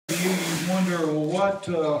wonder,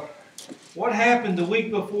 well, what happened the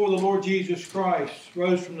week before the Lord Jesus Christ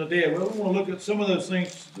rose from the dead? Well, we want to look at some of those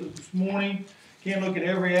things this morning. Can't look at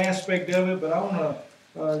every aspect of it, but I want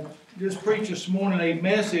to just preach this morning a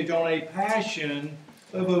message on a passion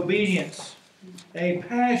of obedience. A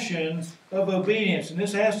passion of obedience. And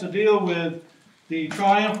this has to deal with the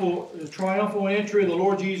triumphal entry of the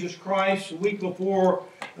Lord Jesus Christ the week before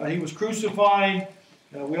he was crucified.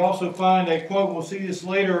 We also find a quote, we'll see this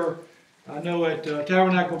later, I know at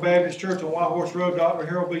Tabernacle Baptist Church on White Horse Road, Dr.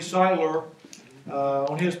 Harold B. Seidler,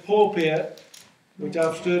 on his pulpit, which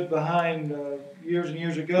I've stood behind years and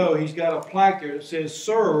years ago, he's got a plaque there that says,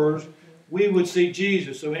 "Sirs, we would see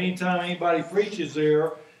Jesus." So anytime anybody preaches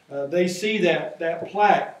there, they see that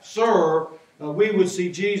plaque, "Sir, we would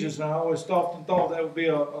see Jesus." And I always thought that would be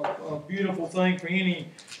a beautiful thing for any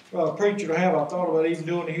preacher to have. I thought about even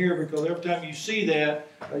doing it here, because every time you see that,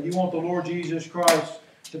 you want the Lord Jesus Christ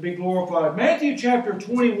to be glorified. Matthew chapter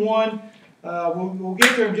 21, we'll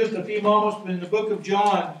get there in just a few moments, but in the book of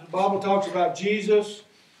John, the Bible talks about Jesus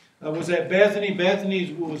was at Bethany.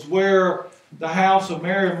 Bethany was where the house of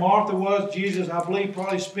Mary and Martha was. Jesus, I believe,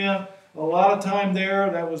 probably spent a lot of time there.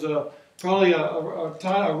 That was probably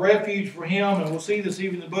a refuge for him, and we'll see this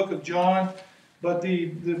even in the book of John. But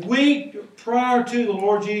the week prior to the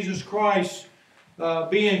Lord Jesus Christ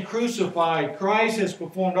being crucified, Christ has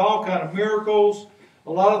performed all kinds of miracles.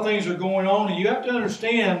 A lot of things are going on, and you have to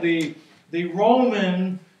understand the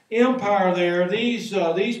Roman Empire there.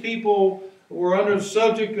 These people were under the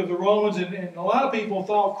subject of the Romans, and a lot of people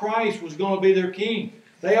thought Christ was going to be their king.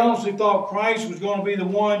 They honestly thought Christ was going to be the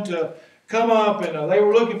one to come up, and they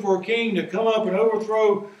were looking for a king to come up and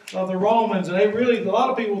overthrow the Romans. And a lot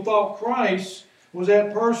of people thought Christ was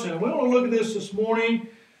that person. We want to look at this morning.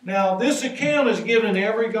 Now, this account is given in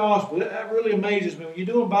every gospel. That really amazes me. When you're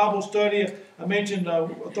doing Bible study, I mentioned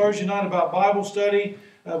Thursday night about Bible study.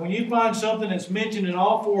 When you find something that's mentioned in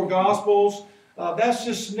all four gospels, that's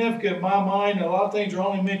just significant in my mind. A lot of things are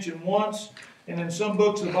only mentioned once. And in some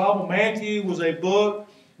books of the Bible, Matthew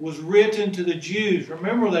was written to the Jews.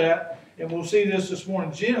 Remember that. And we'll see this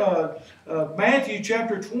morning. Matthew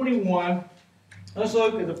chapter 21. Let's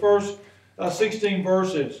look at the first 16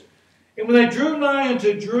 verses. "And when they drew nigh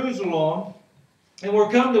unto Jerusalem, and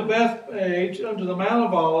were come to Bethphage unto the Mount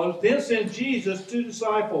of Olives, then sent Jesus 2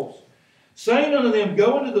 disciples, saying unto them,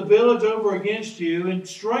 Go into the village over against you, and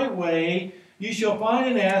straightway ye shall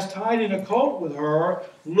find an ass tied in a colt with her.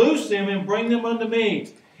 Loose them, and bring them unto me.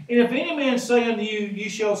 And if any man say unto you, ye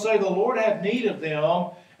shall say, The Lord hath need of them,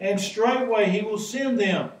 and straightway he will send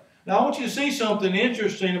them." Now I want you to see something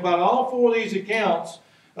interesting about all four of these accounts.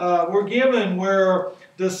 We're given where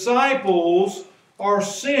disciples are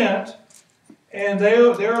sent and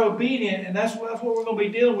they're obedient, and that's what we're going to be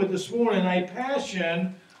dealing with this morning, a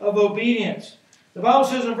passion of obedience. The Bible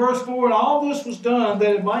says in verse 4, "And all this was done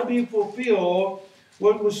that it might be fulfilled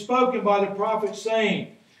what was spoken by the prophet,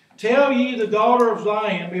 saying, Tell ye the daughter of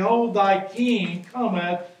Zion, Behold, thy king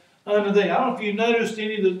cometh unto thee." I don't know if you noticed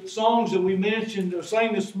any of the songs that we mentioned or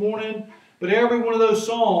sang this morning, but every one of those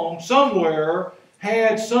songs somewhere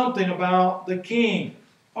had something about the King,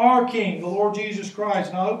 our King, the Lord Jesus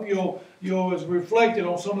Christ. And I hope you'll as reflected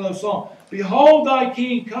on some of those songs. "Behold, thy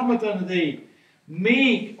King cometh unto thee,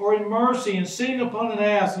 meek or in mercy, and sitting upon an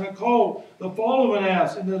ass, and a colt, the foal of an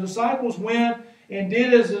ass. And the disciples went and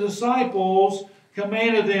did as the disciples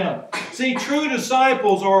commanded them." See, true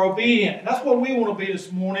disciples are obedient. That's what we want to be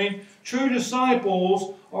this morning. True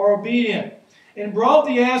disciples are obedient. "And brought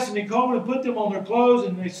the ass and the colt, and put them on their clothes,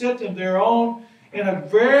 and they set them thereon. And a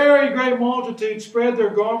very great multitude spread their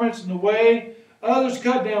garments in the way. Others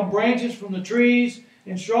cut down branches from the trees,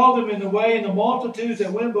 and strawed them in the way. And the multitudes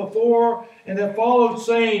that went before and that followed,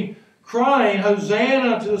 saying, crying,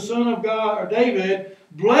 Hosanna to the Son of God, or David.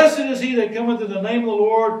 Blessed is he that cometh in the name of the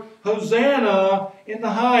Lord. Hosanna in the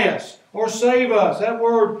highest." Or save us. That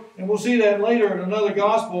word, and we'll see that later in another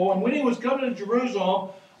gospel. "And when he was coming to Jerusalem,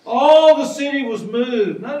 all the city was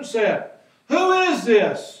moved." Notice that. "Who is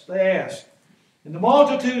this?" they asked. And the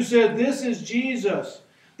multitude said, "This is Jesus,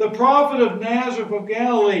 the prophet of Nazareth of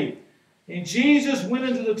Galilee." And Jesus went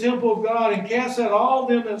into the temple of God, and cast out all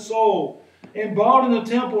them that sold, and bought in the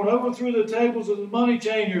temple, and overthrew the tables of the money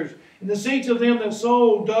changers, and the seats of them that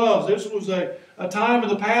sold doves. This was a time of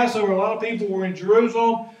the Passover. A lot of people were in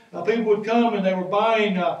Jerusalem. People would come, and they were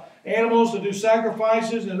buying animals to do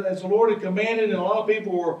sacrifices, as the Lord had commanded, and a lot of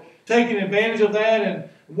people were taking advantage of that. And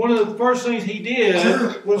one of the first things he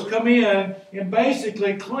did was come in and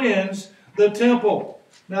basically cleanse the temple.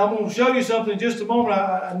 Now, I'm going to show you something in just a moment.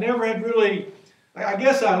 I never had really, I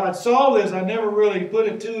guess I saw this, I never really put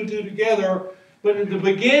it two and two together. But at the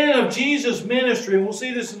beginning of Jesus' ministry, and we'll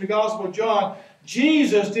see this in the Gospel of John,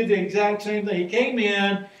 Jesus did the exact same thing. He came in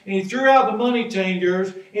and he threw out the money changers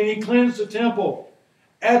and he cleansed the temple.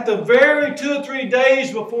 At the very 2 or 3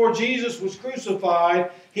 days before Jesus was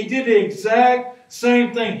crucified, he did the exact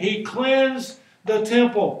same thing. He cleansed the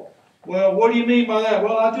temple. Well, what do you mean by that?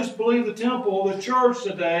 Well, I just believe the temple, the church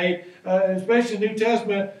today, especially the New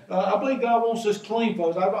Testament, I believe God wants us clean,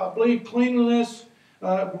 folks. I believe cleanliness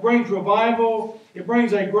brings revival. It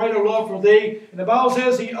brings a greater love for thee. And the Bible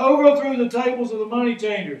says he overthrew the tables of the money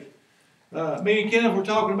changers. Me and Kenneth were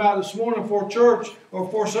talking about this morning for church or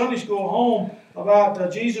for Sunday school at home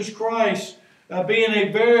about Jesus Christ being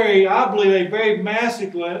a very, I believe, a very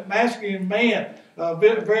masculine man, a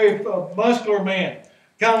very muscular man.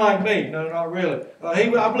 Kind of like me. No, not really.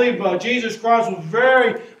 I believe Jesus Christ was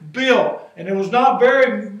very built. And there was not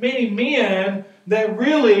very many men that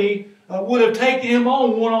really would have taken him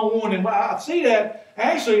on one-on-one. And I see that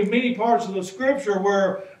actually in many parts of the Scripture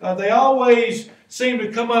where they always seem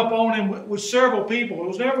to come up on him with several people. It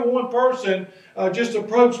was never one person just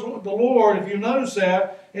approached the Lord, if you notice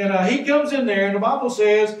that. And he comes in there, and the Bible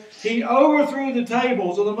says he overthrew the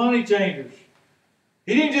tables of the money changers.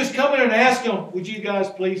 He didn't just come in and ask them, would you guys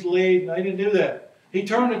please leave? No, he didn't do that. He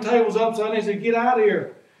turned the tables upside down and said, get out of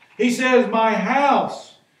here. He says, my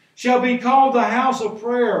house shall be called the house of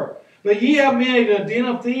prayer, but ye have made it a den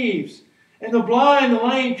of thieves. And the blind and the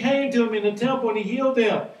lame came to him in the temple, and he healed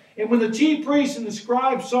them. And when the chief priests and the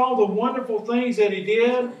scribes saw the wonderful things that he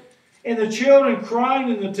did, and the children crying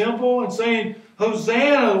in the temple and saying,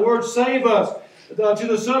 Hosanna, the word save us, to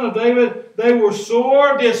the Son of David, they were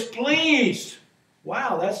sore displeased.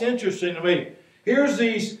 Wow, that's interesting to me. Here's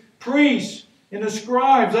these priests and the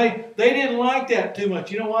scribes. They didn't like that too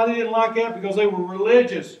much. You know why they didn't like that? Because they were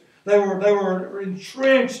religious. They were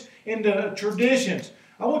entrenched into traditions.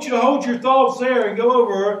 I want you to hold your thoughts there and go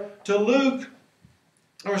over to Luke,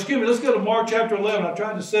 or excuse me, let's go to Mark chapter 11. I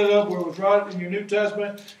tried to set it up where it was right in your New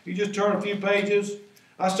Testament. You just turn a few pages.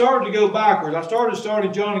 I started to go backwards. I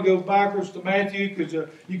started John and go backwards to Matthew because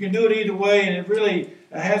you can do it either way and it really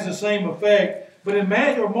has the same effect. But in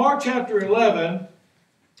Mark chapter 11,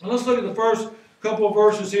 let's look at the first couple of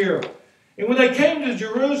verses here. And when they came to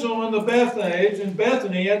Jerusalem and the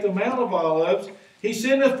Bethany at the Mount of Olives, he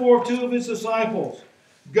sendeth forth 2 of his disciples.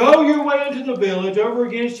 Go your way into the village over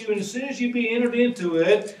against you, and as soon as you be entered into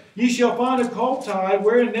it, ye shall find a colt tied,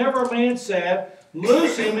 wherein never a man sat.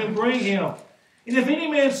 Loose him and bring him. And if any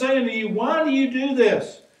man say unto you, why do you do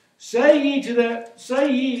this? Say ye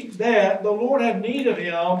that the Lord have need of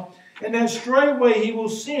him, and that straightway he will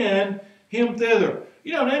send him thither.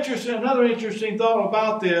 You know, another interesting thought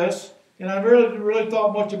about this, and I really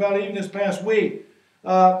thought much about it even this past week.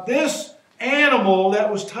 This animal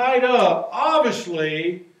that was tied up,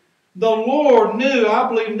 obviously, the Lord knew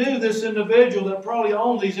this individual that probably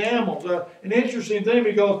owned these animals. An interesting thing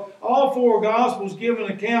because all 4 Gospels give an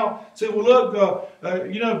account. Say, well, look,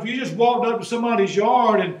 if you just walked up to somebody's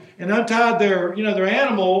yard and untied their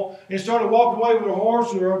animal and started walking away with a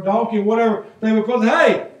horse or a donkey or whatever, they would go,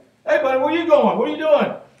 hey, buddy, where are you going? What are you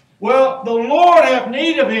doing? Well, the Lord hath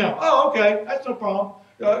need of him. Oh, okay, that's no problem.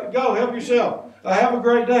 Go, help yourself. Have a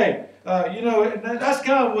great day. And that's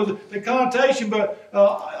kind of the connotation, but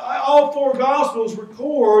all 4 Gospels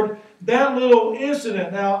record that little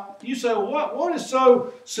incident. Now, you say, well, what is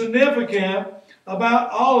so significant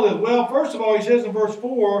about all of this? Well, first of all, he says in verse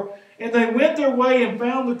 4, and they went their way and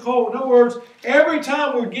found the colt. In other words, every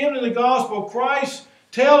time we're given in the Gospel, Christ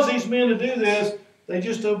tells these men to do this, they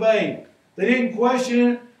just obeyed. They didn't question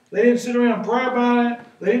it. They didn't sit around and pray about it.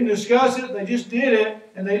 They didn't discuss it. They just did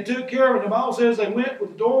it, and they took care of it. The Bible says they went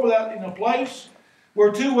with the door without in a place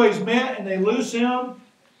where 2 ways met, and they loosed him.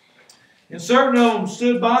 And certain of them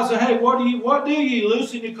stood by and said, hey, what do ye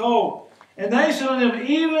loosing the colt? And they said unto them,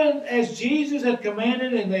 even as Jesus had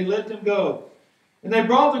commanded, and they let them go. And they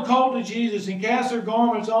brought the colt to Jesus and cast their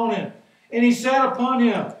garments on him. And he sat upon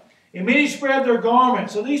him. And many spread their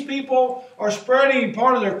garments. So these people are spreading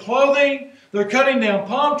part of their clothing. They're cutting down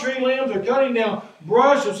palm tree limbs. They're cutting down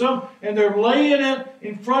brush or something. And they're laying it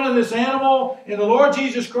in front of this animal. And the Lord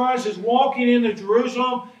Jesus Christ is walking into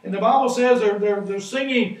Jerusalem. And the Bible says they're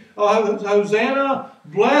singing, Hosanna,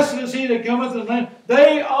 blessed is he that cometh in the name.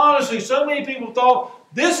 They honestly, so many people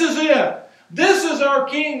thought, this is it. This is our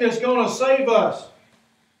king that's going to save us.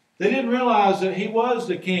 They didn't realize that he was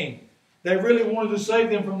the king. They really wanted to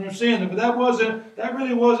save them from their sin. But that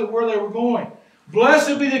really wasn't where they were going.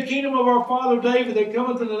 Blessed be the kingdom of our father David that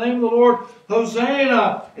cometh in the name of the Lord.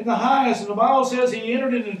 Hosanna in the highest. And the Bible says he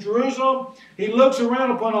entered into Jerusalem. He looks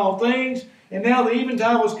around upon all things. And now the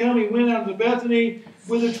eventide was come. He went out to Bethany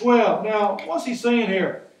with the 12. Now, what's he saying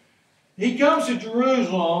here? He comes to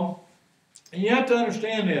Jerusalem, and you have to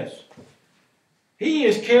understand this. He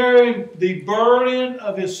is carrying the burden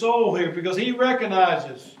of his soul here because he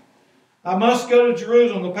recognizes, I must go to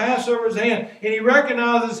Jerusalem. The Passover is at hand. And he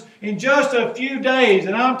recognizes in just a few days,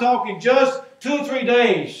 and I'm talking just 2 or 3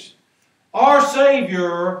 days, our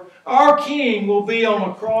Savior, our King, will be on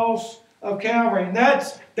the cross of Calvary. And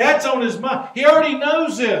that's on his mind. He already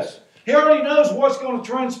knows this. He already knows what's going to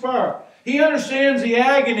transpire. He understands the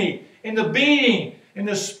agony and the beating and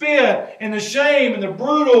the spit and the shame and the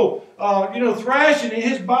brutal thrashing that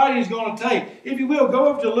his body is going to take. If you will, go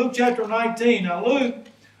over to Luke chapter 19. Now Luke,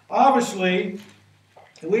 obviously,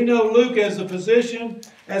 we know Luke as a physician,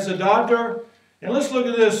 as a doctor. And let's look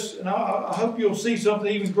at this, and I hope you'll see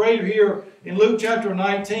something even greater here in Luke chapter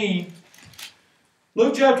 19.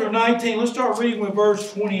 Luke chapter 19, let's start reading with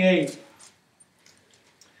verse 28.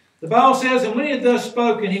 The Bible says, and when he had thus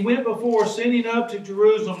spoken, he went before, ascending up to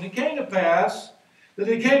Jerusalem. And it came to pass that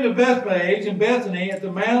he came to Bethphage and Bethany at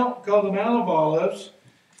the mount called the Mount of Olives.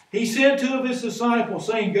 He sent 2 of his disciples,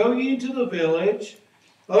 saying, go ye into the village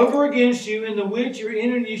over against you, in the which you're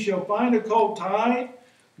entering, ye shall find a colt tied,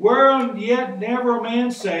 whereon yet never a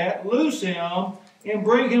man sat. Loose him and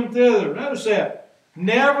bring him thither. Notice that.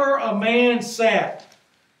 Never a man sat.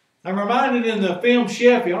 I'm reminded in the film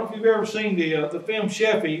Sheffy. I don't know if you've ever seen the film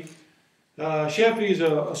Sheffy. Sheffy is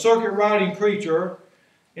a circuit riding preacher.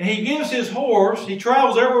 And he gives his horse, he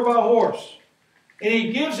travels everywhere by horse. And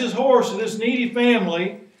he gives his horse to this needy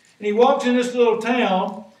family. And he walks in this little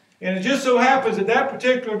town. And it just so happens that that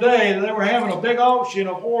particular day they were having a big auction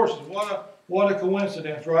of horses. What a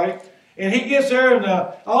coincidence, right? And he gets there,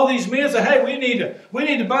 and all these men say, "Hey, we need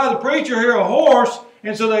to buy the preacher here a horse."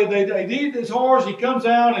 And so they need this horse. He comes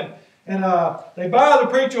out and they buy the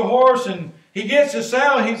preacher a horse, and he gets his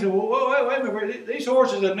saddle. He said, "Well, wait a minute. These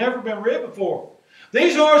horses have never been ridden before.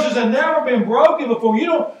 These horses have never been broken before.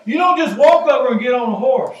 You don't just walk over and get on a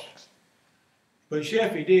horse." But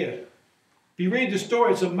Sheffy did. If you read the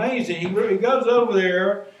story, it's amazing. He goes over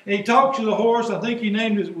there and he talks to the horse. I think he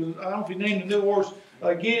named I don't know if he named the new horse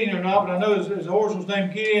Gideon or not, but I know his horse was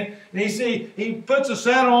named Gideon. And he puts a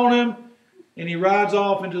saddle on him and he rides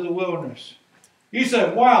off into the wilderness. You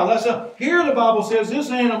say, wow, here the Bible says this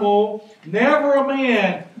animal, never a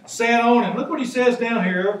man sat on him. Look what he says down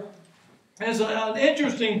here. There's an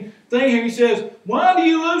interesting thing here. He says, why do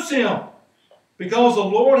you loose him? Because the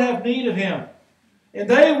Lord hath need of him. And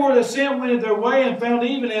they were that sent went their way and found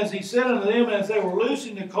even as he said unto them, as they were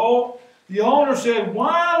loosing the colt. The owner said,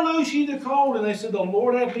 why loose ye the colt? And they said, the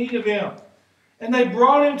Lord hath need of him. And they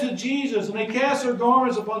brought him to Jesus, and they cast their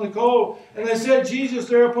garments upon the colt, and they set Jesus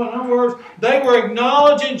thereupon. In other words, they were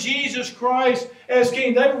acknowledging Jesus Christ as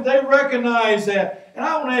King. They recognized that. And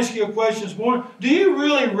I want to ask you a question this morning. Do you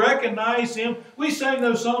really recognize him? We sang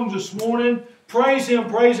those songs this morning. Praise him,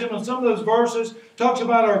 praise him. And some of those verses talks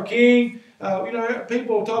about our King.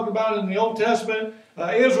 People talk about it in the Old Testament.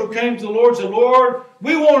 Israel came to the Lord and said, Lord,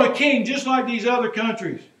 we want a king just like these other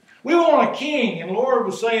countries. We want a king. And the Lord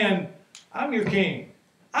was saying, I'm your king.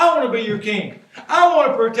 I want to be your king. I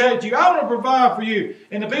want to protect you. I want to provide for you.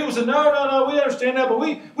 And the people said, no, we understand that, but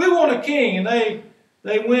we want a king. And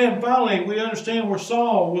they went, and finally, we understand where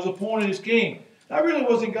Saul was appointed as king. That really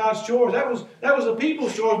wasn't God's choice. That was the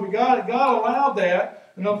people's choice, but God allowed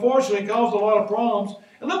that, and unfortunately it caused a lot of problems.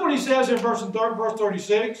 And look what he says in verse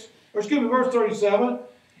 36, verse 37.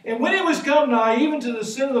 And when it was come nigh, even to the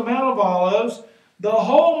ascent of the Mount of Olives, the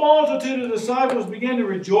whole multitude of the disciples began to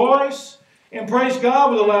rejoice and praise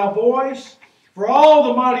God with a loud voice for all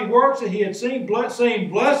the mighty works that he had seen,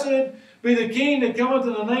 saying, Blessed be the King that cometh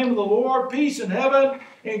in the name of the Lord, peace in heaven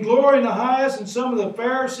and glory in the highest. And some of the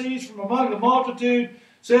Pharisees from among the multitude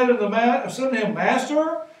said unto him,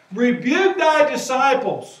 Master, rebuke thy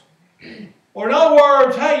disciples. Or in other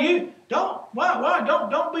words, hey, you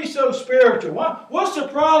don't be so spiritual. What's the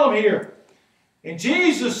problem here? And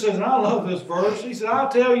Jesus says, and I love this verse, he said, I'll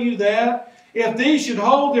tell you that if these should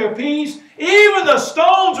hold their peace, even the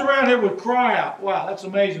stones around here would cry out. Wow, that's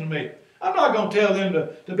amazing to me. I'm not going to tell them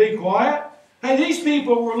to be quiet. Hey, these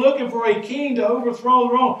people were looking for a king to overthrow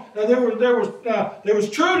the wrong. Now, there was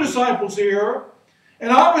true disciples here,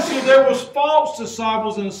 and obviously there was false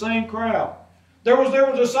disciples in the same crowd. There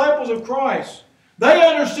were disciples of Christ. They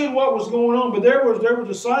understood what was going on, but there were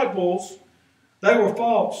disciples. They were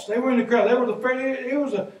false. They were in the crowd. Here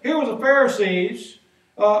was the Pharisees.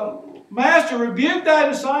 Master, rebuke thy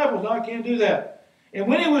disciples. No, I can't do that. And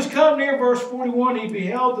when he was come near verse 41, he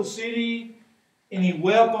beheld the city and he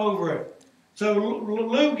wept over it. So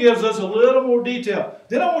Luke gives us a little more detail.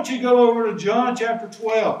 Then I want you to go over to John chapter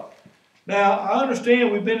 12. Now, I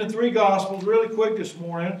understand we've been in 3 Gospels really quick this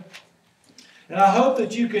morning, and I hope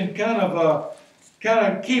that you can kind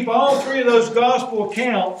of keep all 3 of those Gospel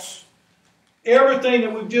accounts, everything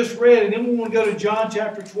that we've just read, and then we want to go to John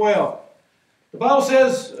chapter 12. The Bible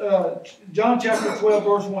says, John chapter 12,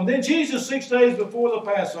 verse 1, Then Jesus, 6 days before the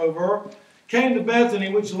Passover, came to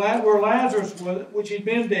Bethany, where Lazarus was, which had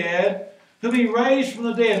been dead, whom he raised from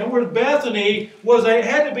the dead. And where Bethany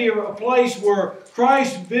had to be a place where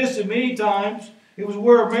Christ visited many times. It was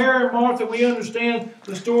where Mary and Martha, we understand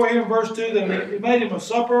the story here in verse 2, that he made him a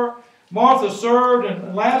supper. Martha served,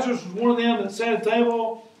 and Lazarus was one of them that sat at the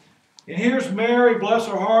table. And here's Mary, bless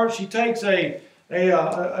her heart. She takes a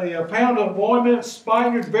pound of ointment,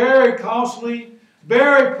 spikenard, very costly,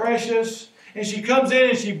 very precious. And she comes in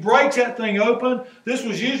and she breaks that thing open. This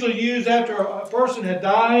was usually used after a person had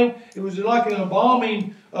died. It was like an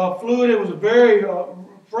embalming fluid. It was a very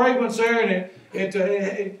fragrance there, and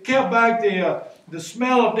it kept back the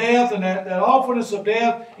smell of death and that awfulness of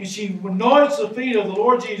death. And she anoints the feet of the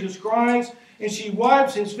Lord Jesus Christ, and she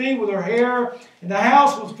wipes his feet with her hair. And the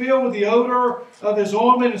house was filled with the odor of his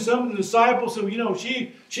ointment. And some of the disciples said,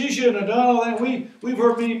 she shouldn't have done all that. We've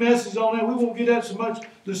heard many messages on that. We won't get that so much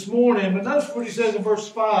this morning. But notice what he says in verse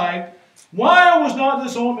 5. Why was not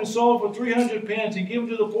this ointment sold for 300 pence and given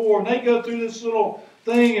to the poor? And they go through this little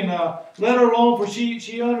thing and let her alone, for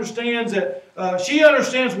she understands that she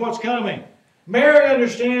understands what's coming. Mary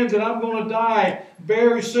understands that I'm going to die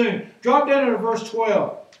very soon. Drop down to verse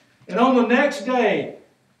 12. And on the next day,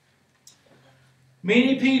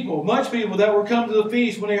 much people that were come to the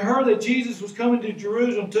feast, when they heard that Jesus was coming to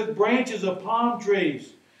Jerusalem, took branches of palm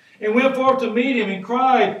trees and went forth to meet him and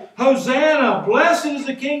cried, Hosanna, blessed is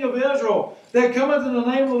the King of Israel that cometh in the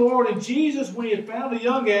name of the Lord. And Jesus, when he had found a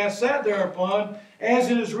young ass, sat thereupon, as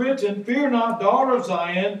it is written, Fear not, daughter of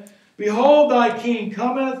Zion, behold, thy King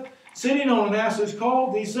cometh, sitting on an ass's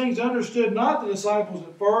colt. These things understood not the disciples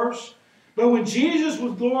at first. But when Jesus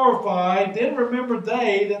was glorified, then remembered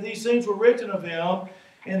they that these things were written of him,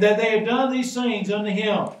 and that they had done these things unto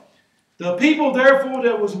him. The people therefore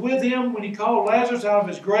that was with him when he called Lazarus out of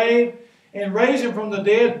his grave, and raised him from the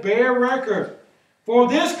dead, bear record. For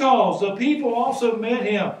this cause the people also met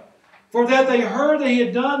him, for that they heard that he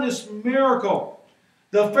had done this miracle.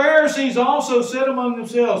 The Pharisees also said among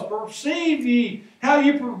themselves, Perceive ye how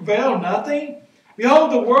you prevail nothing?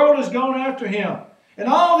 Behold, the world is gone after him. And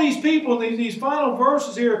all these people in these final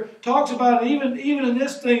verses here talks about it, even in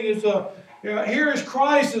this thing is here is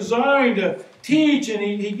Christ desiring to teach, and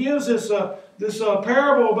he gives this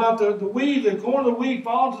parable about the weed, the corn of the wheat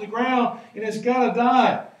falling to the ground, and it's got to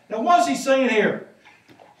die. Now, what's he saying here?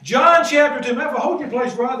 John chapter 2. Remember, hold your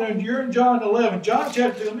place right there, and you're in John 11. John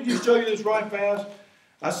chapter 2. Let me just show you this right fast.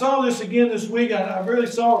 I saw this again this week. I really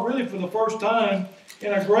saw it for the first time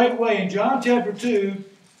in a great way. In John chapter 2,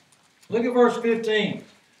 look at verse 15.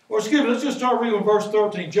 Or excuse me, let's just start reading with verse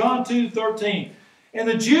 13. John 2:13. And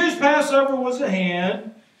the Jews' Passover was at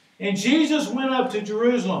hand, and Jesus went up to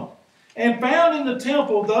Jerusalem, and found in the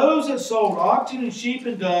temple those that sold oxen and sheep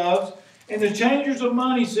and doves, and the changers of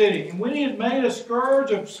money sitting. And when he had made a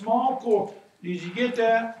scourge of small cords, did you get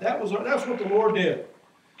that? That's what the Lord did.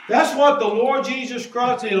 That's what the Lord Jesus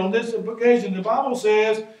Christ did on this occasion. The Bible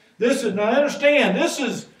says, now understand, this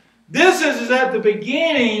is at the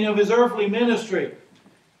beginning of his earthly ministry.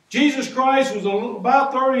 Jesus Christ was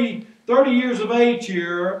about 30 years of age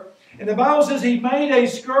here. And the Bible says he made a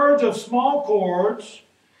scourge of small cords.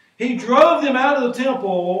 He drove them out of the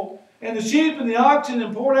temple, and the sheep and the oxen,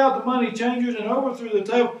 and poured out the money changers and overthrew the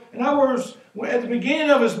table. In other words, at the beginning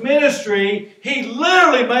of his ministry, he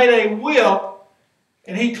literally made a whip,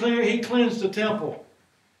 and he cleansed the temple.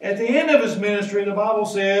 At the end of his ministry, the Bible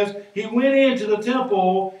says, he went into the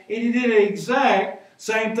temple and he did the exact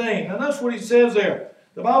same thing. Now that's what he says there.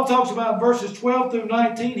 The Bible talks about in verses 12 through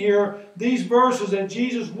 19 here, these verses that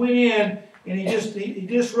Jesus went in and he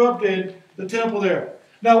disrupted the temple there.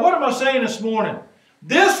 Now what am I saying this morning?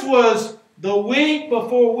 This was the week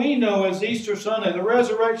before we know as Easter Sunday, the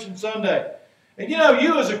Resurrection Sunday. And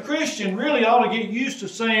you as a Christian really ought to get used to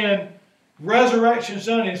saying Resurrection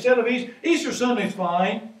Sunday. Instead of Easter Sunday's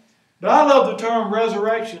fine, but I love the term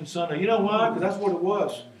Resurrection Sunday. You know why? Because that's what it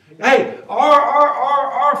was. Hey,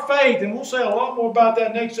 our faith, and we'll say a lot more about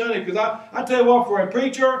that next Sunday, because I tell you what, for a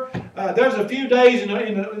preacher, there's a few days in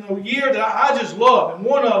a year that I just love, and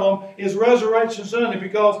one of them is Resurrection Sunday,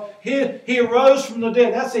 because he arose from the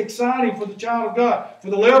dead. That's exciting for the child of God. For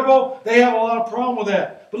the liberal, they have a lot of problem with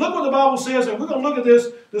that. But look what the Bible says, and we're going to look at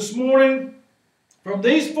this morning. From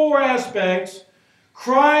these 4 aspects,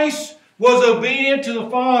 Christ was obedient to the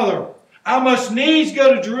Father. I must needs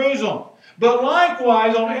go to Jerusalem. But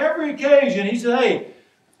likewise, on every occasion, he said, hey,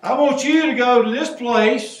 I want you to go to this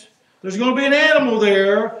place. There's going to be an animal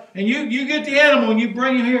there, and you get the animal and you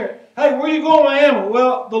bring him here. Hey, where are you going with my animal?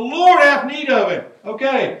 Well, the Lord hath need of him.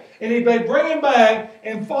 Okay. And they bring him back,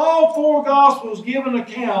 and all four Gospels give an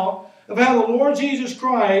account of how the Lord Jesus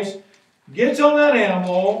Christ gets on that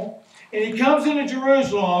animal, and he comes into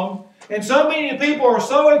Jerusalem, and so many people are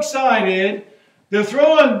so excited, they're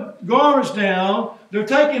throwing garments down, they're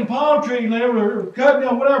taking palm trees, or cutting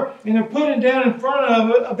down whatever, and they're putting it down in front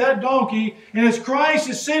of that donkey, and as Christ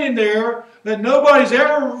is sitting there, that nobody's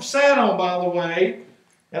ever sat on, by the way,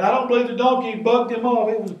 and I don't believe the donkey bucked him off.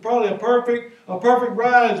 It was probably a perfect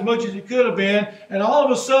ride as much as it could have been, and all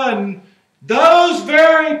of a sudden, those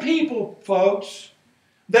very people, folks,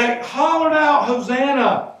 that hollered out,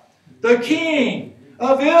 Hosanna, the King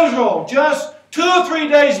of Israel, just 2 or 3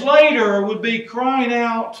 days later would be crying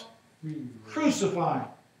out, crucify him,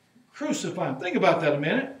 crucify him. Think about that a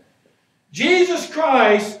minute. Jesus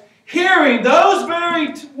Christ, hearing those very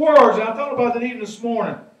words, and I thought about that even this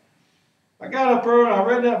morning. I got up early and I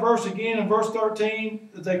read that verse again in verse 13.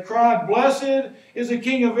 They cried, blessed is the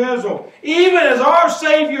King of Israel. Even as our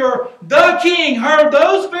Savior, the King, heard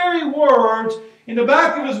those very words, in the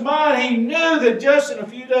back of his mind, he knew that just in a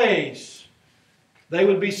few days, they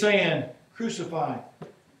would be saying, crucify him.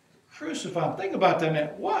 Crucify him. Think about that, man.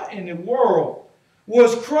 What in the world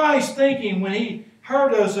was Christ thinking when he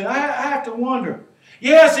heard those things? I have to wonder.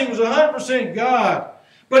 Yes, he was 100% God,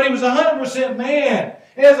 but he was 100% man.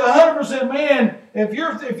 As a 100% man, if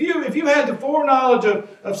you had the foreknowledge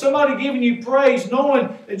of somebody giving you praise,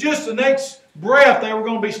 knowing that just the next breath they were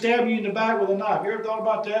going to be stabbing you in the back with a knife. You ever thought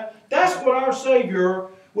about that? That's what our Savior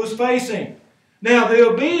was facing. Now, the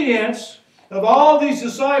obedience of all these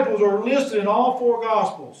disciples are listed in all four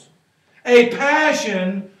Gospels. A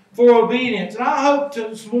passion for obedience. And I hope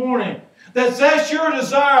this morning that that's your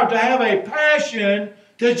desire, to have a passion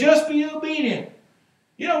to just be obedient.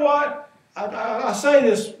 You know what? I say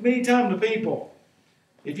this many times to people.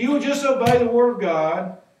 If you would just obey the Word of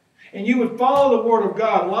God and you would follow the Word of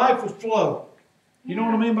God, life would flow. You know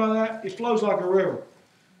what I mean by that? It flows like a river.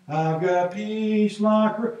 I've got peace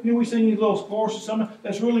like a river. You know, we sing these little choruses, something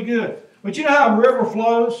that's really good. But you know how a river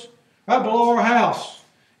flows? Right below our house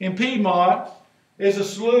in Piedmont is a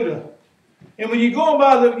Saluda. And when you're going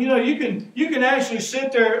by the, you can actually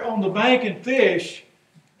sit there on the bank and fish.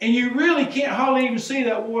 And you really can't hardly even see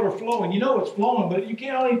that water flowing. You know it's flowing, but you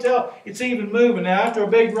can't hardly tell it's even moving. Now, after a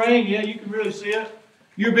big rain, yeah, you can really see it.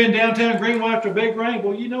 You've been downtown Greenville after a big rain.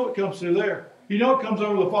 Well, you know it comes through there. You know it comes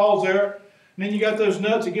over the falls there. And then you got those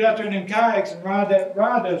nuts that get out there in them kayaks and ride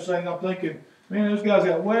those things. I'm thinking, man, those guys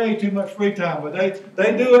got way too much free time. But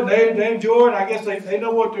they do it, and they enjoy it. I guess they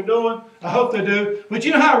know what they're doing. I hope they do. But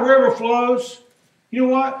you know how a river flows? You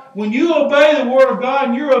know what? When you obey the Word of God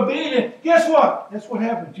and you're obedient, guess what? That's what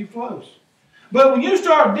happens. You flows. But when you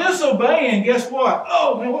start disobeying, guess what?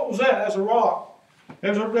 Oh, man, what was that? That's a rock.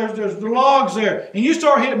 There's the logs there. And you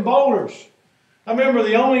start hitting boulders. I remember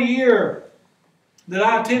the only year that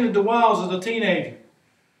I attended the wilds as a teenager.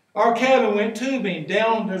 Our cabin went tubing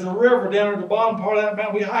down. There's a river down at the bottom part of that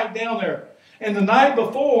mountain. We hiked down there. And the night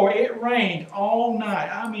before, it rained all night.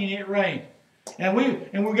 I mean, it rained. And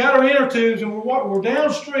we got our inner tubes, and we're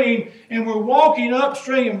downstream, and we're walking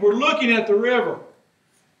upstream, and we're looking at the river.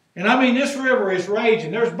 And I mean, this river is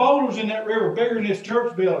raging. There's boulders in that river bigger than this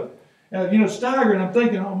church building. Staggering. I'm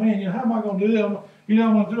thinking, oh man, how am I going to do that? I'm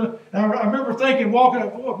going to do it. And I remember thinking, walking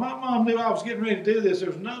up, boy, if my mom knew I was getting ready to do this,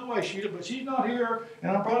 there's no way but she's not here,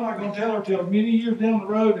 and I'm probably not going to tell her till many years down the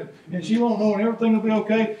road, and she won't know, and everything will be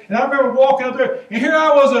okay. And I remember walking up there, and here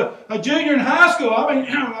I was a junior in high school. I mean,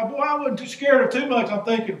 boy, I wasn't too scared of too much. I'm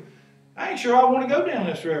thinking, I ain't sure I want to go down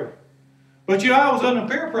this river. But I was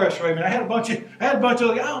under peer pressure. I mean, I had a bunch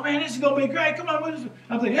of oh man, this is gonna be great. Come on,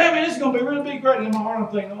 I'm thinking, yeah, man, this is gonna be really great. And in my heart,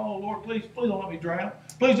 I'm thinking, oh Lord, please don't let me drown.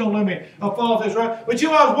 Please don't let me fall off this road. But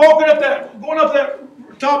I was going up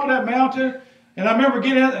that top of that mountain, and I remember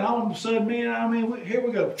getting out, and all of a sudden, man, here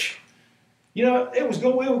we go. We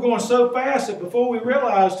were going so fast that before we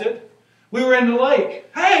realized it, we were in the lake.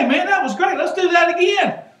 Hey, man, that was great. Let's do that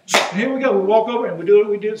again. And here we go. We walk over and we do it.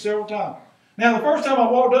 We did it several times. Now, the first time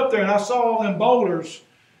I walked up there and I saw all them boulders,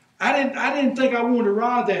 I didn't think I wanted to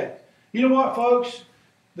ride that. You know what, folks?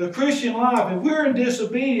 The Christian life, if we're in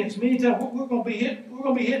disobedience, many times we're going to be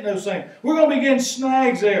hitting those things. We're going to be getting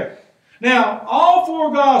snags there. Now, all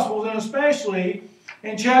four Gospels, and especially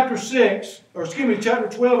in chapter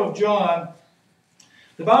 12 of John,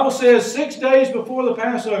 the Bible says 6 days before the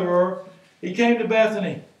Passover, he came to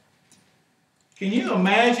Bethany. Can you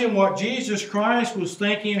imagine what Jesus Christ was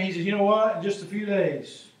thinking? He said, you know what? In just a few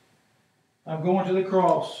days, I'm going to the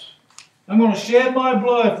cross. I'm going to shed my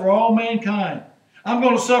blood for all mankind. I'm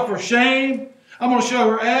going to suffer shame. I'm going to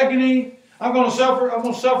suffer agony. I'm going to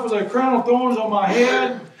suffer the crown of thorns on my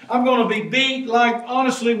head. I'm going to be beat like,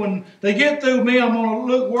 honestly, when they get through me, I'm going to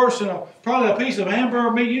look worse than probably a piece of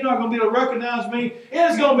hamburger meat. You're not going to be able to recognize me.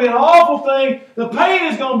 It's going to be an awful thing. The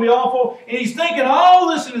pain is going to be awful. And he's thinking all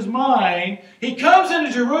this in his mind. He comes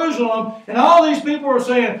into Jerusalem, and all these people are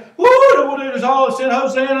saying, woo, there's all that said,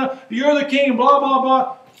 Hosanna, you're the king, blah, blah,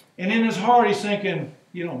 blah. And in his heart, he's thinking,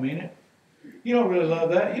 you don't mean it. You don't really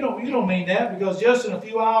love that. You don't mean that, because just in a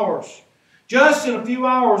few hours,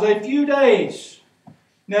 a few days.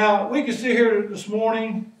 Now, we can sit here this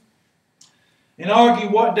morning and argue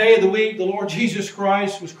what day of the week the Lord Jesus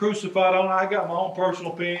Christ was crucified on. I got my own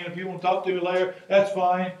personal opinion. If you want to talk to me later, that's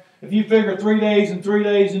fine. If you figure 3 days and 3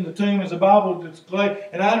 days in the tomb as the Bible displays,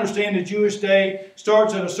 and I understand the Jewish day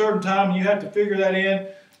starts at a certain time, and you have to figure that in.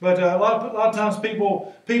 But a lot of times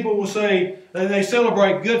people will say they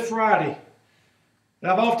celebrate Good Friday.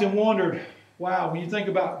 And I've often wondered, wow, when you think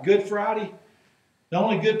about Good Friday, the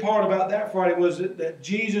only good part about that Friday was that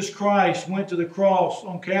Jesus Christ went to the cross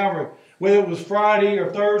on Calvary. Whether it was Friday or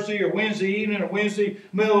Thursday or Wednesday evening or Wednesday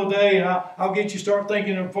middle of the day, and I'll get you start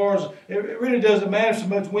thinking as far as, it really doesn't matter so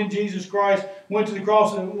much when Jesus Christ went to the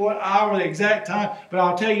cross and what hour, the exact time. But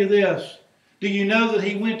I'll tell you this. Do you know that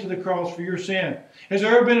He went to the cross for your sin? Has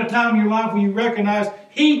there ever been a time in your life when you recognize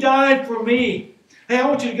He died for me? Hey, I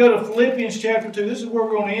want you to go to Philippians chapter 2. This is where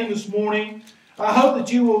we're going to end this morning. I hope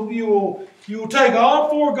that you will take all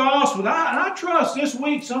four Gospels. And I trust this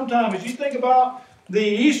week sometime as you think about the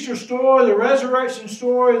Easter story, the resurrection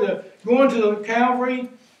story, the going to the Calvary,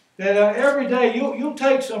 that every day you'll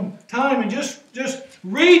take some time and just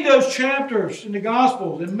read those chapters in the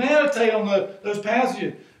Gospels and meditate on those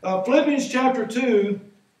passages. Philippians chapter 2.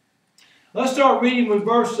 Let's start reading with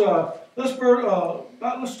verse. Let's start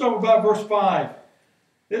with about verse 5.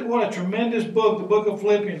 What a tremendous book, the book of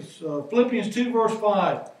Philippians. Philippians 2, verse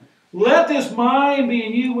 5. Let this mind be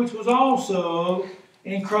in you, which was also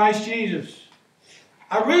in Christ Jesus.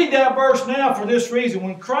 I read that verse now for this reason.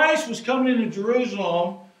 When Christ was coming into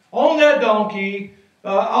Jerusalem on that donkey,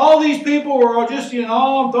 all these people were just throwing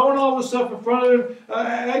all this stuff in front of him,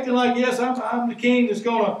 acting like, yes, I'm the king that's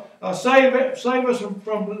going to save us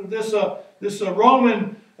from this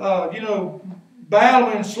Roman, battle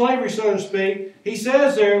and slavery, so to speak. He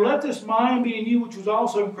says there, let this mind be in you, which was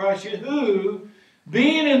also in Christ Jesus, who,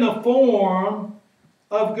 being in the form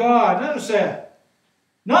of God. Notice that.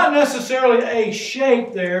 Not necessarily a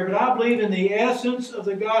shape there, but I believe in the essence of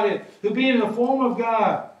the Godhead, who being in the form of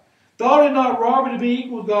God, thought it not robbery to be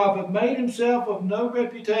equal with God, but made himself of no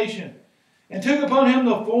reputation, and took upon him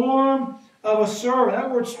the form of a servant. That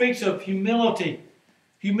word speaks of humility.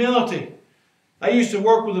 Humility. I used to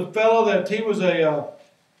work with a fellow that he was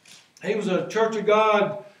a Church of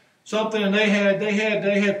God something, and they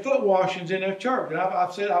had foot washings in their church. And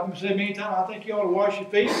I've said many times, I think you ought to wash your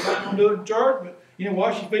feet. You're not going to do it in church, but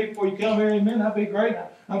wash your feet before you come here. Amen. That'd be great.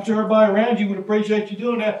 I'm sure everybody around you would appreciate you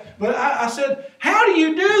doing that. But I said, how do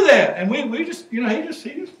you do that? And we just, he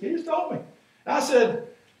just told me. I said,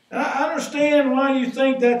 I understand why you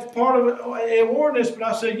think that's part of an ordinance, but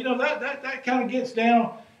I said, that kind of gets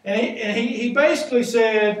down. And he basically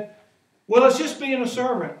said, well, it's just being a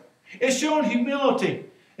servant. It's showing humility.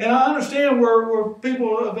 And I understand where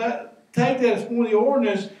people take that as one of the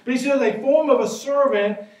ordinance, but he said a form of a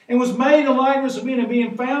servant, and was made in the likeness of men, and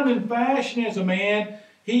being found in fashion as a man,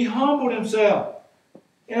 he humbled himself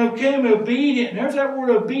and became obedient. And there's that word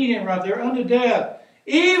obedient right there, unto death,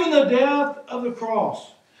 even the death of the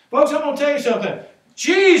cross. Folks, I'm going to tell you something.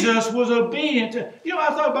 Jesus was obedient to, I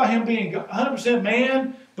thought about him being 100%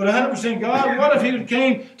 man, but 100% God. What if he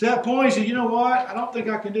came to that point and said, you know what, I don't think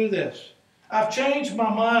I can do this. I've changed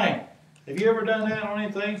my mind. Have you ever done that on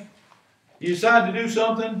anything? You decide to do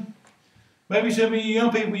something. Maybe some of you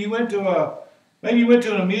young people, you went to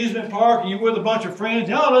an amusement park and you were with a bunch of friends.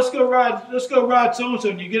 Oh, let's go ride so-and-so.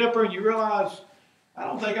 And you get up there and you realize, I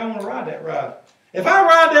don't think I want to ride that ride. If I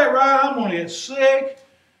ride that ride, I'm going to get sick.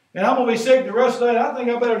 And I'm going to be sick the rest of the day. I think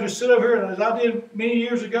I better just sit over here as I did many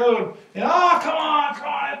years ago. And come on,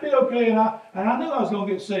 it'll be okay. And I knew I was going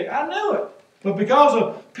to get sick. I knew it. But because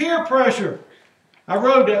of peer pressure, I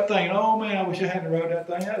rode that thing. Oh, man, I wish I hadn't rode that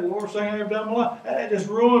thing. That's the worst thing I ever done in my life. That just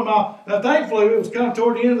ruined my... thankfully, it was kind of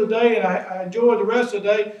toward the end of the day, and I enjoyed the rest of the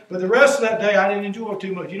day. But the rest of that day, I didn't enjoy it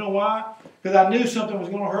too much. You know why? Because I knew something was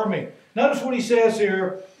going to hurt me. Notice what he says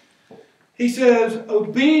here. He says,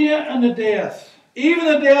 obedient unto death, even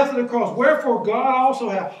the death of the cross. Wherefore God also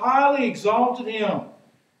hath highly exalted him.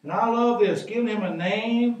 And I love this. Giving him a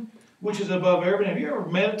name which is above every name. Have you ever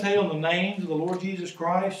meditated on the names of the Lord Jesus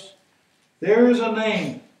Christ? There is a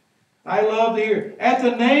name. I love to hear. At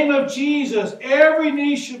the name of Jesus, every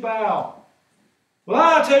knee shall bow. Well,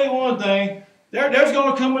 I'll tell you one thing. There's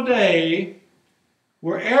going to come a day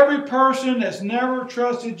where every person that's never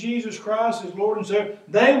trusted Jesus Christ as Lord and Savior,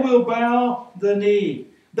 they will bow the knee.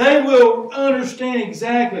 They will understand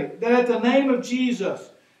exactly that at the name of Jesus,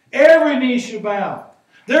 every knee shall bow.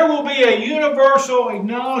 There will be a universal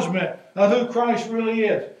acknowledgement of who Christ really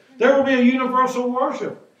is. There will be a universal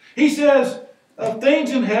worship. He says of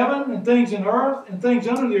things in heaven and things in earth and things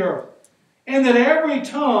under the earth. And that every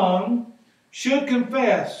tongue should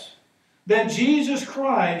confess that Jesus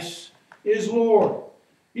Christ is Lord.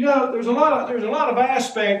 You know, there's a lot of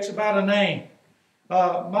aspects about a name.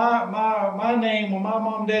 My name, when my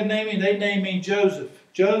mom and dad named me, they named me Joseph.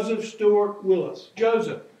 Joseph Stewart Willis.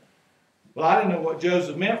 Joseph. Well, I didn't know what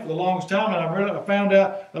Joseph meant for the longest time, and I found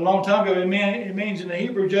out a long time ago it means in the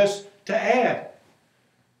Hebrew just to add.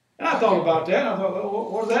 And I thought about that, and I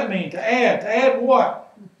thought, what does that mean? To add. To add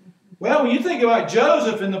what? Well, when you think about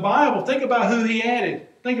Joseph in the Bible, think about who he added.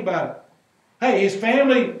 Think about it. Hey, his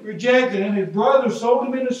family rejected him. His brothers sold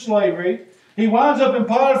him into slavery. He winds up in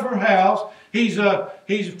Potiphar's house. He's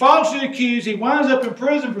falsely accused. He winds up in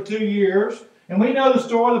prison for 2 years. And we know the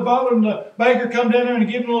story. The butler and the baker come down there and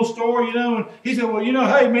give him a little story, you know. And he said, well, you know,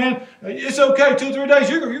 hey, man, it's okay. 2 or 3 days,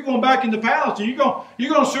 you're going back in the palace. And you're going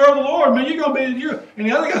to serve the Lord, man. You're going to be, and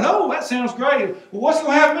the other guy, oh, that sounds great. Well, what's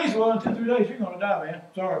going to happen to me? He said, well, in 2 or 3 days, you're going to die, man.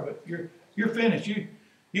 Sorry, but you're finished. You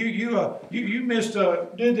missed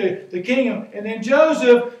did the kingdom. And then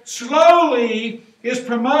Joseph slowly is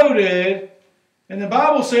promoted. And the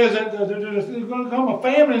Bible says that there's going to come a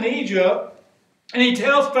famine in Egypt. And he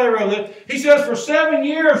tells Pharaoh that he says, for 7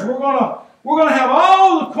 years we're going to have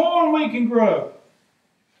all the corn we can grow.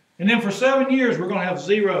 And then for 7 years we're going to have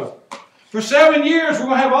zero. For 7 years we're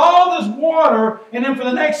going to have all this water. And then for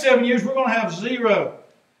the next 7 years we're going to have zero.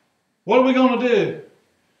 What are we going to do?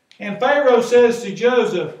 And Pharaoh says to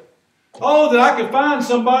Joseph, oh, that I could find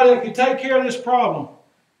somebody that could take care of this problem.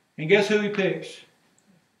 And guess who he picks?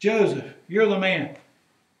 Joseph, you're the man.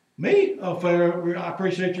 Me? Oh, Pharaoh, I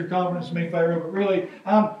appreciate your confidence in me, Pharaoh, but really,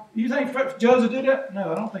 you think Joseph did that?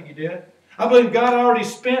 No, I don't think he did. I believe God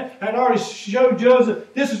had already showed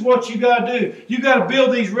Joseph, this is what you got to do. You got to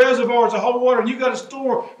build these reservoirs of hot water, and you got to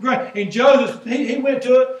store grain. And Joseph, he went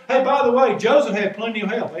to it. Hey, by the way, Joseph had plenty of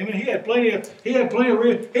help. I mean, he had plenty of. He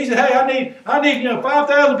said, hey, I need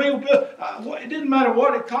 5,000 people. It didn't matter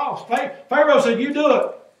what it cost. Pharaoh said, you do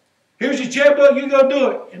it. Here's your checkbook, you go do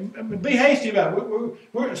it. And be hasty about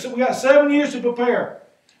it. So we got 7 years to prepare.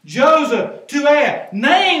 Joseph, to add.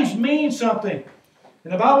 Names mean something.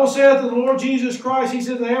 And the Bible says that the Lord Jesus Christ, he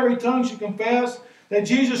said that every tongue should confess that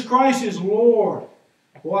Jesus Christ is Lord.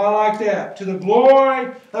 Well, I like that. To the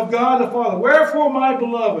glory of God the Father. Wherefore, my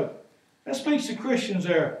beloved. That speaks to Christians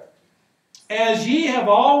there. As ye have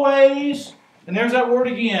always, and there's that word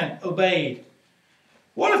again, obeyed.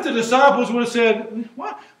 What if the disciples would have said,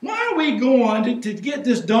 why are we going to get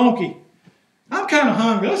this donkey? I'm kind of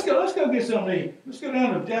hungry. Let's go get something to eat. Let's go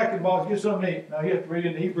down to the Jack in the Box and get something to eat. Now you have to read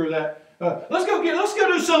in the Hebrew that. Let's go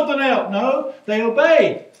do something else. No, they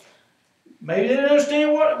obeyed. Maybe they didn't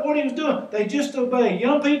understand what he was doing. They just obeyed.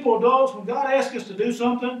 Young people, adults, when God asks us to do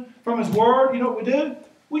something from His Word, you know what we do?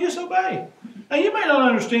 We just obey. Now you may not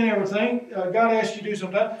understand everything. God asks you to do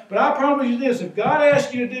something, but I promise you this: if God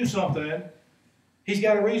asks you to do something, He's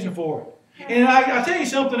got a reason for it. And I tell you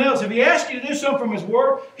something else. If He asks you to do something from His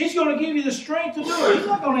Word, He's going to give you the strength to do it. He's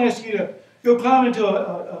not going to ask you to go climb into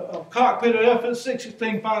a cockpit of an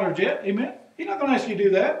F-16 fighter jet. Amen? He's not going to ask you to do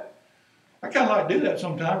that. I kind of like to do that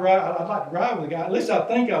sometimes. Right? I'd like to ride with a guy. At least I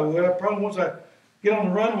think I would. Probably once I get on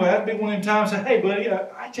the runway, that'd be one of them times I say, hey, buddy,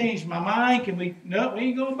 I changed my mind. No, we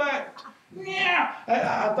ain't going back. Yeah.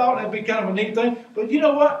 I thought that'd be kind of a neat thing. But you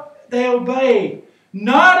know what? They obeyed.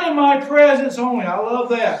 Not in my presence only. I love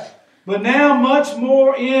that. But now much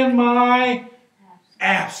more in my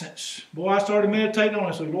absence. Boy, I started meditating on it.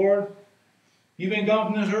 I said, Lord, you've been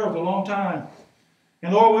gone from this earth a long time.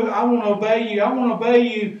 And Lord, I want to obey you. I want to obey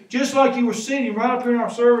you just like you were sitting right up here in our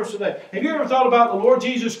service today. Have you ever thought about the Lord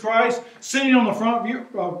Jesus Christ sitting on the front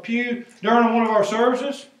pew during one of our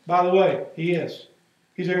services? By the way, He is.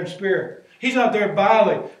 He's there in spirit. He's not there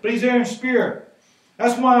bodily, but He's there in spirit.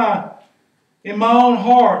 That's why in my own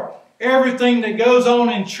heart, everything that goes on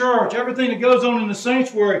in church, everything that goes on in the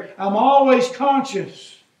sanctuary, I'm always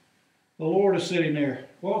conscious the Lord is sitting there.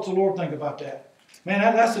 What's the Lord think about that? Man,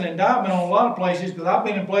 that's an indictment on a lot of places, because I've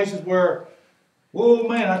been in places where, whoa,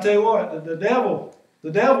 man, I tell you what, the devil,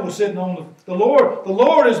 The devil was sitting on the Lord. The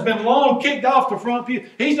Lord has been long kicked off the front pew.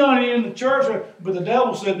 He's not even in the church, but the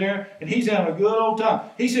devil's sitting there, and he's having a good old time.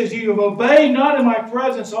 He says, you have obeyed not in my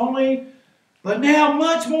presence only, but now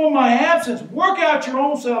much more in my absence. Work out your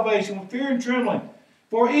own salvation with fear and trembling.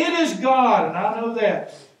 For it is God, and I know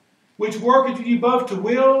that, which worketh you both to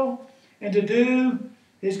will and to do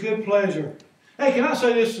His good pleasure. Hey, can I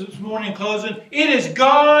say this morning in closing? It is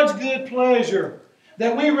God's good pleasure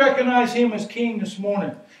that we recognize Him as King this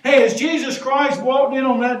morning. Hey, as Jesus Christ walked in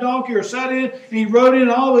on that donkey or sat in and He rode in,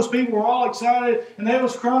 all those people were all excited and they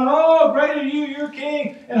was crying, oh, great are you, you're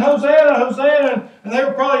King, and Hosanna, Hosanna. And they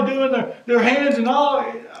were probably doing their hands and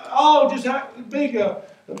all just a big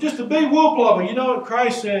whoop of it. You know what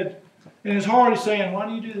Christ said in His heart? He's saying, why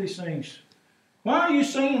do you do these things? Why are you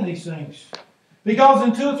saying these things? Because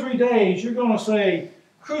in 2 or 3 days you're going to say,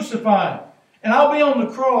 crucify Him, and I'll be on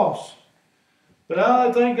the cross. But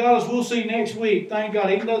I thank God, as we'll see next week, thank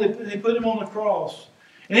God, even though they put Him on the cross,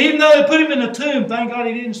 and even though they put Him in the tomb, thank God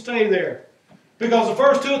He didn't stay there. Because the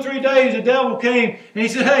first 2 or 3 days the devil came and he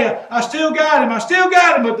said, hey, I still got him, I still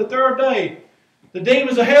got him. But the third day, the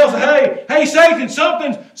demons of hell said, hey Satan,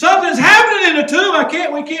 something's happening in the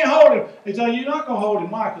tomb. We can't hold him. He said, you're not going to hold him.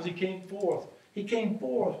 Why? Because he came forth. He came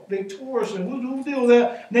forth victorious, and we'll deal with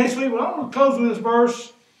that next week. But I'm going to close with this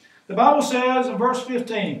verse. The Bible says in verse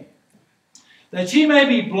 15, that ye may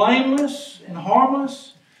be blameless and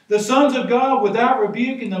harmless, the sons of God without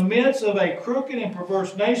rebuke in the midst of a crooked and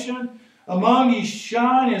perverse nation, among ye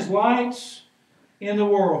shine as lights in the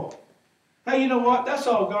world. Hey, you know what? That's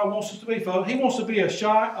all God wants us to be, folks. He wants to be a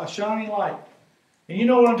shining light. And you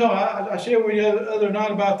know what I'm talking about. I shared with you the other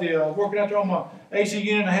night about the working out there on my AC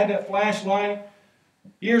unit. I had that flashlight.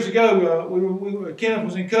 Years ago, Kenneth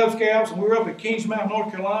was in Cub Scouts, and we were up at Kings Mountain,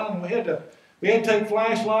 North Carolina, and we had to take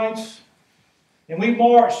flashlights. And we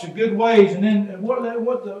marched a good ways. And then what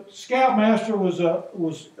the scoutmaster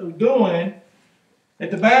was doing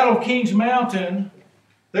at the Battle of Kings Mountain,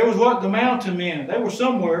 there was the mountain men. They were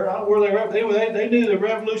somewhere. I don't know where they were. They knew the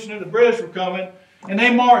revolution and the British were coming. And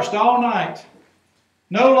they marched all night.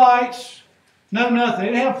 No lights, no nothing.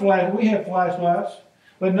 They didn't have flash. We had flashlights.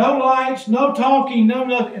 But no lights, no talking, no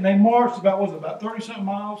nothing. And they marched about 30-something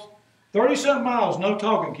miles? 30-something miles, no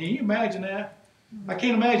talking. Can you imagine that? I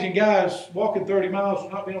can't imagine guys walking 30 miles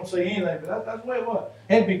and not being able to see anything, but that's the way it was.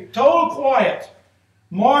 It had to be total quiet,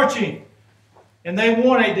 marching, and they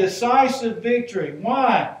won a decisive victory.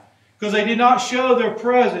 Why? Because they did not show their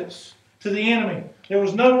presence to the enemy. There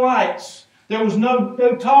was no lights. There was no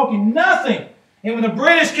talking, nothing. And when the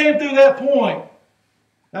British came through that point,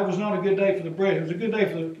 that was not a good day for the British. It was a good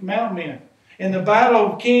day for the mountain men. And the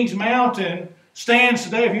Battle of Kings Mountain stands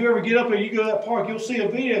today. If you ever get up there, you go to that park, you'll see a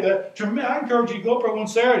video of that. I encourage you to go up there one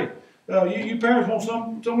Saturday. You parents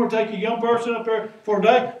want somewhere to take a young person up there for a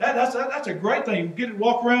day. That's a great thing. You get to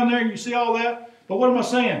walk around there and you see all that. But what am I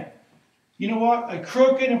saying? You know what? A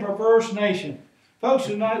crooked and perverse nation. Folks,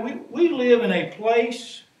 tonight we live in a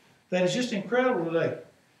place that is just incredible today.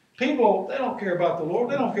 People, they don't care about the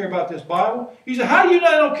Lord. They don't care about this Bible. You say, how do you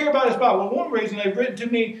know they don't care about this Bible? Well, one reason they've written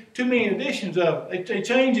too many editions of it. They're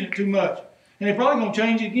changing it too much. And they're probably going to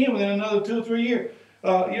change it again within another 2 or 3 years.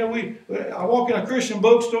 I walk in a Christian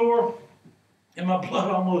bookstore, and my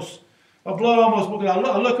blood almost I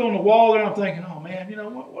look on the wall there, and I'm thinking, oh man, you know,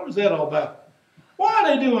 what is that all about? Why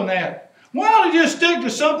are they doing that? Why don't they just stick to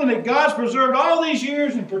something that God's preserved all these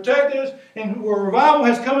years and protected us, and where revival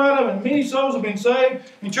has come out of, and many souls have been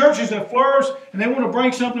saved, and churches have flourished, and they want to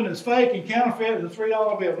bring something that's fake and counterfeit as a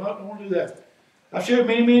 $3 bill. No, I don't want to do that. I've shared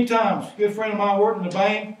many times. A good friend of mine worked in the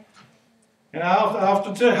bank, and I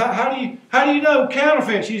often say, how do you know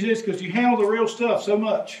counterfeit? She says, because you handle the real stuff so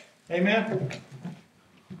much. Amen.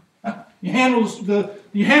 You handle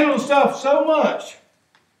the stuff so much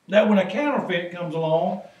that when a counterfeit comes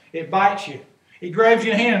along, it bites you. It grabs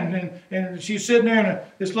your hand, and she's sitting there, and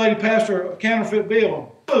this lady passed her a counterfeit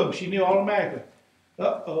bill. Boom, she knew automatically.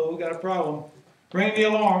 Uh-oh, we got a problem. Ring the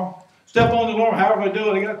alarm. Step on the alarm, however they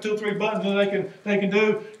do it. They got 2 or 3 buttons that they can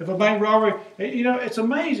do. If a bank robbery, you know, it's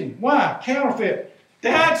amazing. Why? Counterfeit.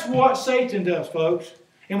 That's what Satan does, folks.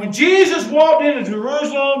 And when Jesus walked into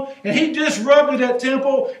Jerusalem and he disrupted that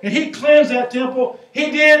temple and he cleansed that temple,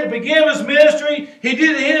 he did at the beginning of his ministry, he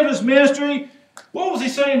did at the end of his ministry. What was he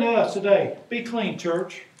saying to us today? Be clean,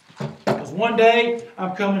 church. Because one day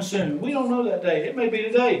I'm coming soon. We don't know that day. It may be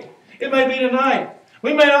today. It may be tonight.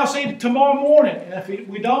 We may not see it tomorrow morning. And if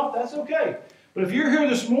we don't, that's okay. But if you're here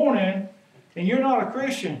this morning and you're not a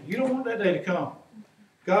Christian, you don't want that day to come.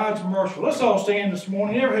 God's merciful. Let's all stand this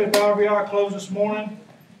morning. Every head bowed, every eye closed this morning.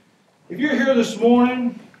 If you're here this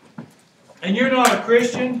morning and you're not a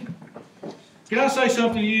Christian, Can I say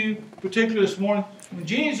something to you, particularly this morning? When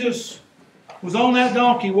Jesus was on that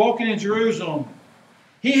donkey walking in Jerusalem,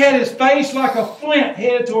 he had his face like a flint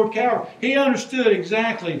headed toward Calvary. He understood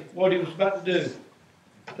exactly what he was about to do.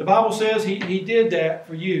 The Bible says he did that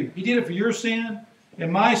for you. He did it for your sin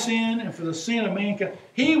and my sin and for the sin of mankind.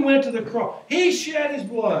 He went to the cross. He shed his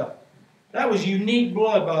blood. That was unique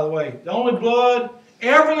blood, by the way. The only blood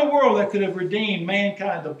ever in the world that could have redeemed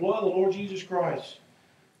mankind, the blood of the Lord Jesus Christ.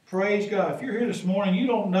 Praise God. If you're here this morning, you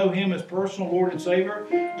don't know Him as personal Lord and Savior,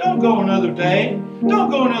 don't go another day. Don't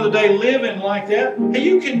go another day living like that. Hey,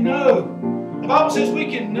 you can know. The Bible says we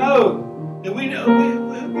can know that we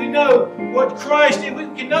know what Christ did. We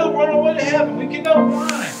can know we're on our way to heaven. We can know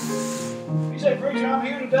why. You say, preacher, I'm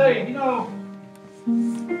here today, and you know,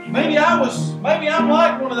 maybe I'm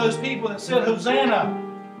like one of those people that said Hosanna,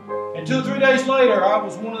 and 2 or 3 days later, I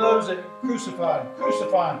was one of those that crucified.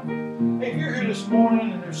 Hey, if you're here this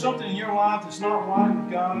morning and there's something in your life that's not right with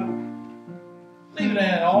God, leave it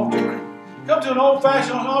at an altar. Come to an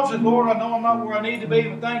old-fashioned altar and say, Lord, I know I'm not where I need to be,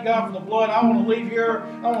 but thank God for the blood. I want to leave here.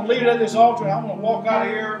 I want to leave it at this altar, and I want to walk out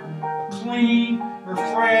of here clean,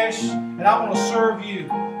 refreshed, and I want to serve you.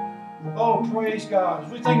 Oh, praise God.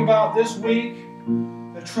 As we think about this week,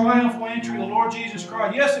 the triumphal entry of the Lord Jesus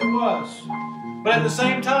Christ, yes, it was. But at the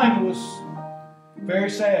same time, it was very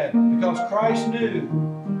sad because Christ knew.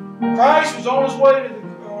 Christ was on his way to the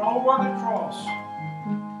cross.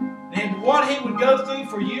 And what he would go through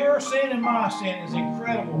for your sin and my sin is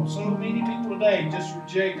incredible. So many people today just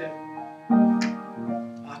reject it.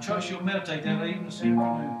 I trust you'll meditate that even this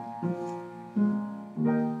afternoon.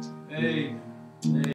 Amen.